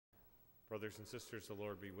Brothers and sisters, the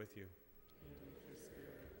Lord be with you. And with your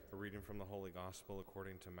spirit. A reading from the Holy Gospel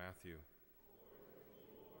according to Matthew.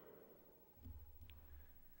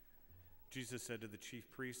 Jesus said to the chief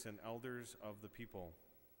priests and elders of the people,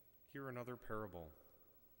 "Hear another parable.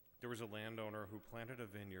 There was a landowner who planted a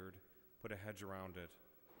vineyard, put a hedge around it,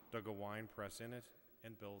 dug a wine press in it,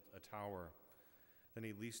 and built a tower. Then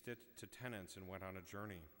he leased it to tenants and went on a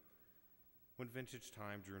journey. When vintage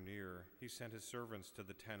time drew near, he sent his servants to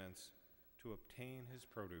the tenants to obtain his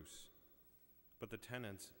produce. But the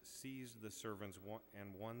tenants seized the servants,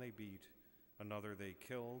 and one they beat, another they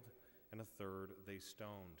killed, and a third they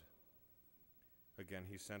stoned. Again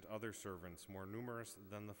he sent other servants, more numerous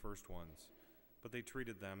than the first ones, but they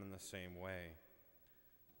treated them in the same way.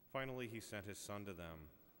 Finally he sent his son to them,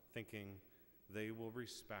 thinking, 'They will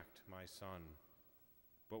respect my son.'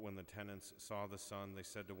 But when the tenants saw the son, they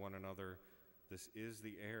said to one another, 'This is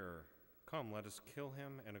the heir. Come, let us kill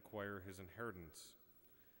him and acquire his inheritance.'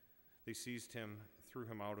 They seized him, threw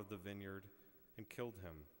him out of the vineyard, and killed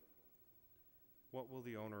him. What will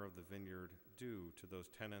the owner of the vineyard do to those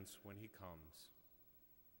tenants when he comes?"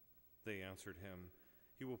 They answered him,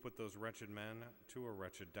 "He will put those wretched men to a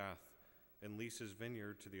wretched death and lease his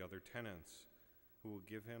vineyard to the other tenants, who will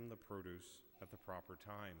give him the produce at the proper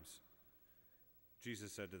times."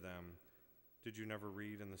 Jesus said to them, "Did you never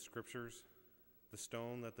read in the scriptures? The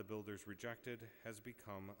stone that the builders rejected has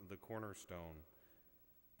become the cornerstone.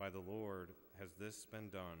 By the Lord has this been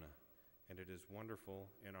done, and it is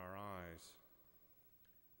wonderful in our eyes.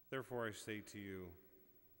 Therefore I say to you,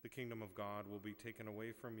 the kingdom of God will be taken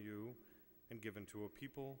away from you and given to a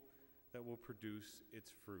people that will produce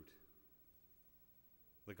its fruit."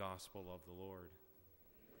 The Gospel of the Lord.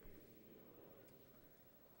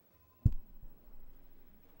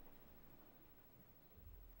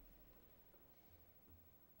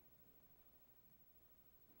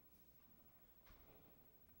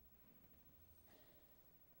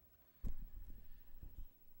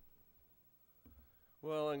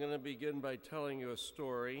 Well, I'm going to begin by telling you a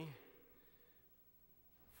story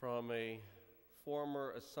from a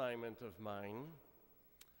former assignment of mine.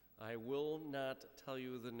 I will not tell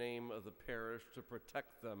you the name of the parish to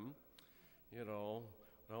protect them. I don't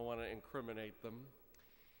want to incriminate them.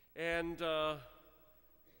 And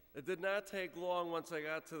it did not take long once I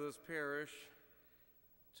got to this parish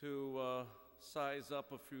to size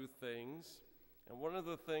up a few things. And one of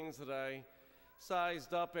the things that I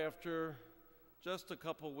sized up after just a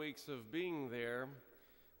couple weeks of being there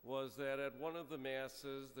was that at one of the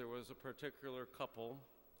masses there was a particular couple,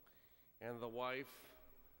 and the wife,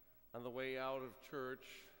 on the way out of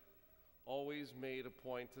church, always made a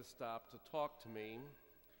point to stop to talk to me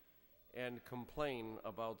and complain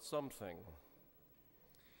about something.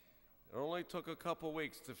 It only took a couple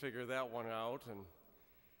weeks to figure that one out, and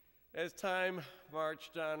as time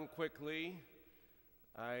marched on quickly,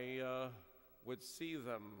 I would see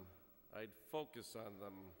them. I'd focus on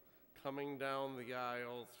them, coming down the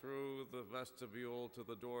aisle, through the vestibule to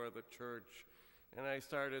the door of the church, and I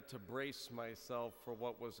started to brace myself for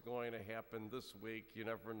what was going to happen this week. You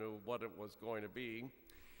never knew what it was going to be.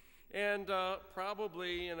 And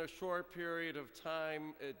probably in a short period of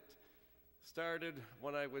time, it started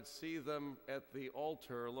when I would see them at the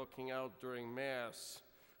altar looking out during Mass.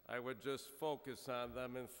 I would just focus on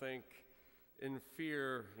them and think in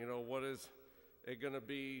fear, what is it going to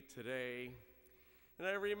be today? And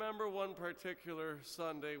I remember one particular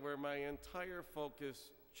Sunday where my entire focus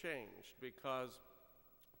changed because,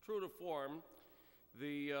 true to form,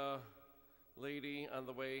 the lady on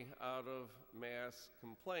the way out of Mass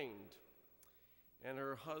complained. And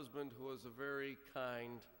her husband, who was a very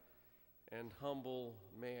kind and humble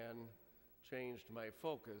man, changed my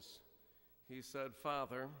focus. He said,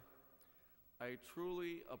 "Father, I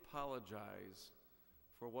truly apologize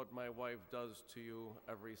for what my wife does to you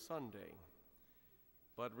every Sunday.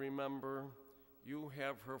 But remember, you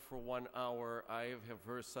have her for 1 hour, I have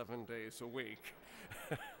her 7 days a week."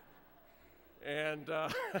 And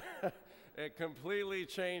it completely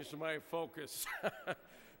changed my focus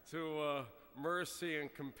to mercy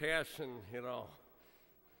and compassion,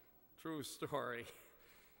 True story.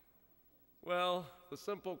 Well, the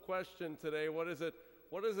simple question today, what is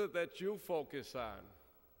it that you focus on?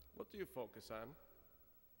 What do you focus on?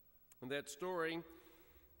 In that story,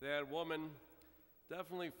 that woman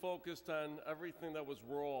definitely focused on everything that was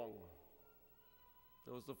wrong.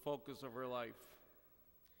 That was the focus of her life.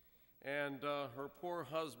 And her poor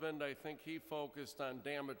husband, I think he focused on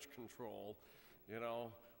damage control.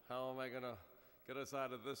 How am I going to get us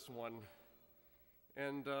out of this one?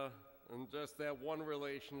 And just that one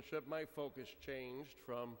relationship, my focus changed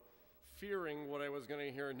from fearing what I was going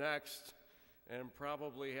to hear next and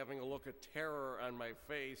probably having a look of terror on my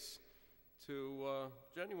face to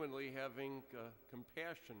genuinely having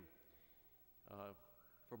compassion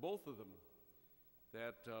for both of them,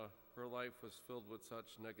 that her life was filled with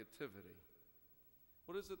such negativity.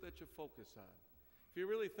 What is it that you focus on? If you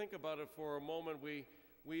really think about it for a moment, we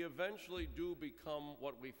eventually do become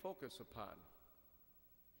what we focus upon.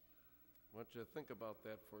 I want you to think about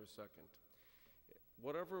that for a second.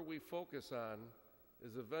 Whatever we focus on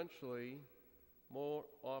is eventually, more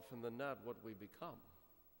often than not, what we become.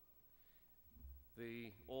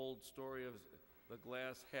 The old story of the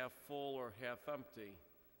glass half full or half empty,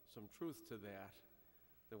 some truth to that,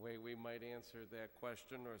 the way we might answer that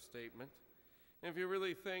question or statement. And if you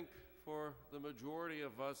really think, for the majority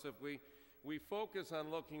of us, if we focus on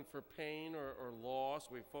looking for pain or loss,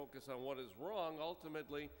 we focus on what is wrong,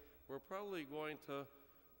 ultimately, we're probably going to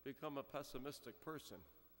become a pessimistic person.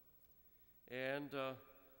 And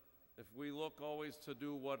if we look always to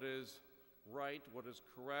do what is right, what is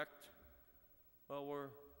correct, well, we're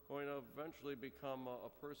going to eventually become a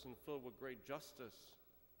person filled with great justice.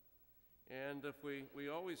 And if we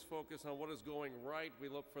always focus on what is going right, we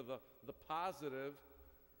look for the positive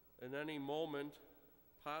in any moment,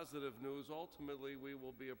 positive news, ultimately we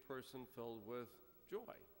will be a person filled with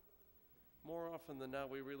joy. More often than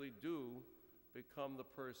not, we really do become the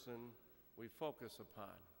person we focus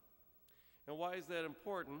upon. And why is that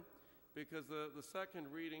important? Because the second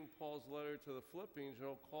reading, Paul's letter to the Philippians,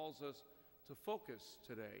 calls us to focus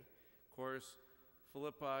today. Of course,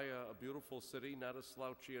 Philippi, a beautiful city, not a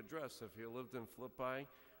slouchy address. If you lived in Philippi,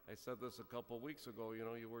 I said this a couple weeks ago,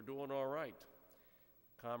 you were doing all right.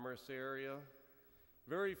 Commerce area,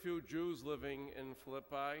 very few Jews living in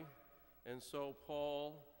Philippi, and so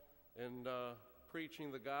Paul, in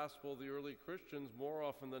preaching the gospel, the early Christians, more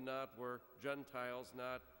often than not, were Gentiles,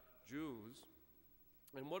 not Jews.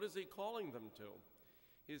 And what is he calling them to?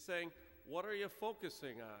 He's saying, what are you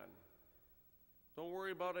focusing on? Don't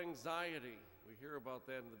worry about anxiety. We hear about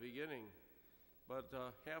that in the beginning. But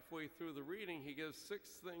halfway through the reading, he gives 6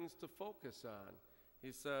 things to focus on.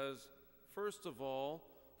 He says, first of all,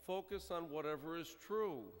 focus on whatever is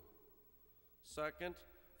true. Second,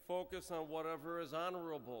 focus on whatever is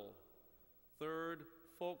honorable. Third,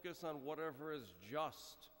 focus on whatever is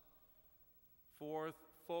just. Fourth,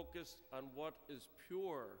 focus on what is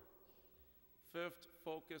pure. Fifth,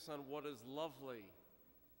 focus on what is lovely.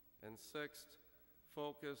 And sixth,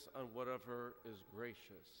 focus on whatever is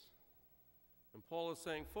gracious. And Paul is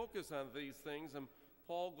saying, focus on these things, and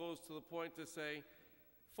Paul goes to the point to say,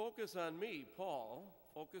 focus on me, Paul,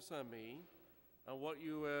 focus on me, on what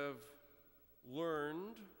you have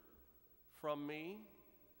learned from me.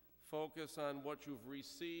 Focus on what you've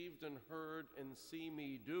received and heard and see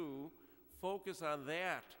me do. Focus on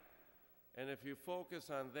that. And if you focus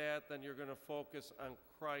on that, then you're going to focus on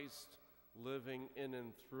Christ living in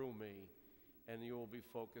and through me, and you will be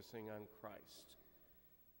focusing on Christ.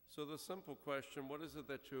 So the simple question, what is it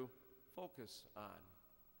that you focus on?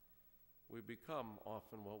 We become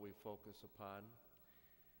often what we focus upon.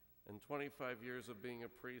 In 25 years of being a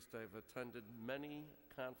priest, I've attended many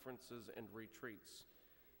conferences and retreats,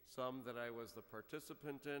 some that I was the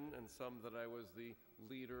participant in and some that I was the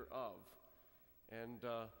leader of. And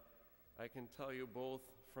I can tell you both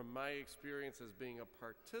from my experience as being a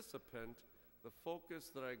participant, the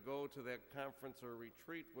focus that I go to that conference or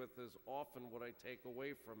retreat with is often what I take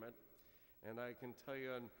away from it. And I can tell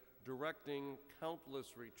you in directing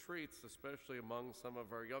countless retreats, especially among some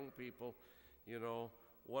of our young people,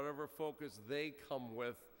 whatever focus they come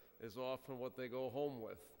with is often what they go home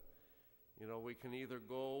with. We can either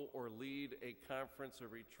go or lead a conference or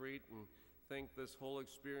retreat and think this whole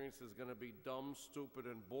experience is going to be dumb, stupid,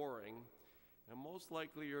 and boring, and most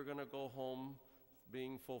likely you're going to go home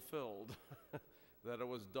being fulfilled that it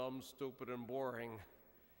was dumb, stupid, and boring.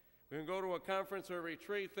 We can go to a conference or a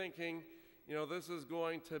retreat thinking, this is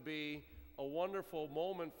going to be a wonderful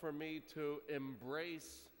moment for me to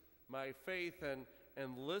embrace my faith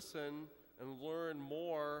and listen and learn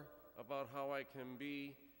more about how I can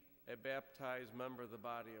be a baptized member of the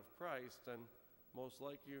body of Christ, and most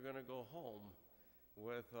likely you're going to go home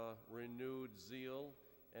with a renewed zeal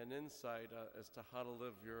and insight as to how to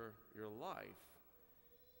live your life.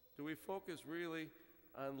 Do we focus really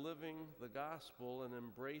on living the gospel and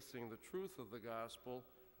embracing the truth of the gospel,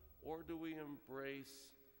 or do we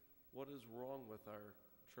embrace what is wrong with our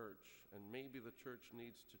church, and maybe the church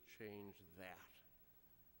needs to change that?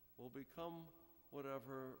 We'll become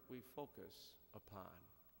whatever we focus upon.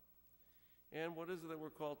 And what is it that we're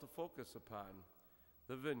called to focus upon?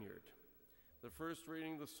 The vineyard. The first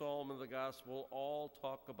reading, the psalm, and the gospel all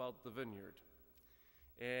talk about the vineyard.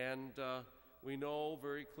 And we know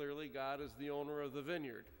very clearly God is the owner of the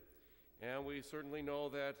vineyard. And we certainly know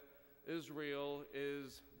that Israel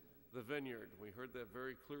is the vineyard. We heard that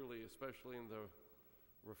very clearly, especially in the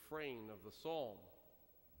refrain of the psalm.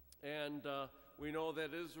 And we know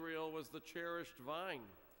that Israel was the cherished vine.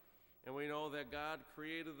 And we know that God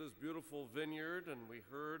created this beautiful vineyard, and we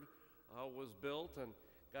heard how it was built. And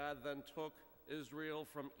God then took Israel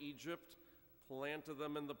from Egypt, planted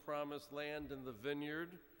them in the promised land in the vineyard.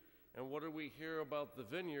 And what do we hear about the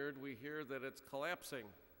vineyard? We hear that it's collapsing.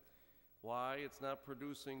 Why? It's not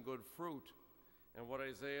producing good fruit. And what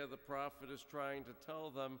Isaiah the prophet is trying to tell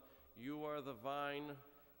them, you are the vine,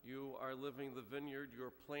 you are living the vineyard,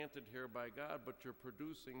 you're planted here by God, but you're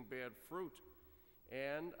producing bad fruit.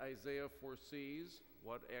 And Isaiah foresees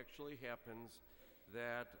what actually happens,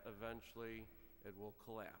 that eventually it will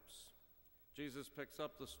collapse. Jesus picks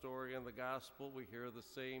up the story in the gospel. We hear the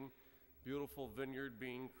same beautiful vineyard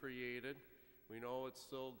being created. We know it's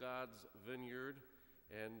still God's vineyard.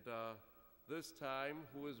 And this time,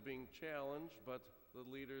 who is being challenged but the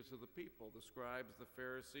leaders of the people, the scribes, the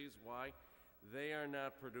Pharisees? Why? They are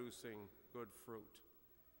not producing good fruit.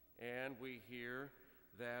 And we hear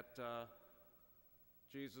that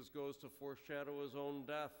Jesus goes to foreshadow his own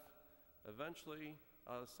death. Eventually,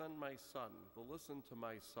 send my son, but listen to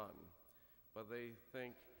my son. But they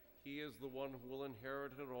think he is the one who will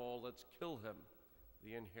inherit it all. Let's kill him.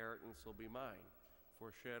 The inheritance will be mine,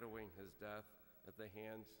 foreshadowing his death at the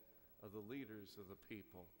hands of the leaders of the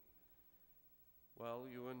people. Well,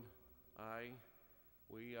 you and I,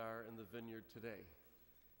 we are in the vineyard today,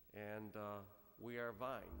 and we are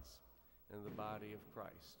vines in the body of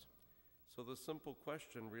Christ. So the simple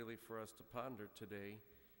question really for us to ponder today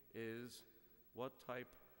is, what type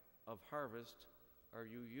of harvest are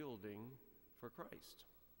you yielding for Christ?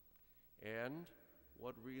 And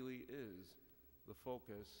what really is the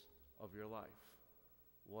focus of your life?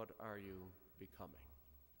 What are you becoming?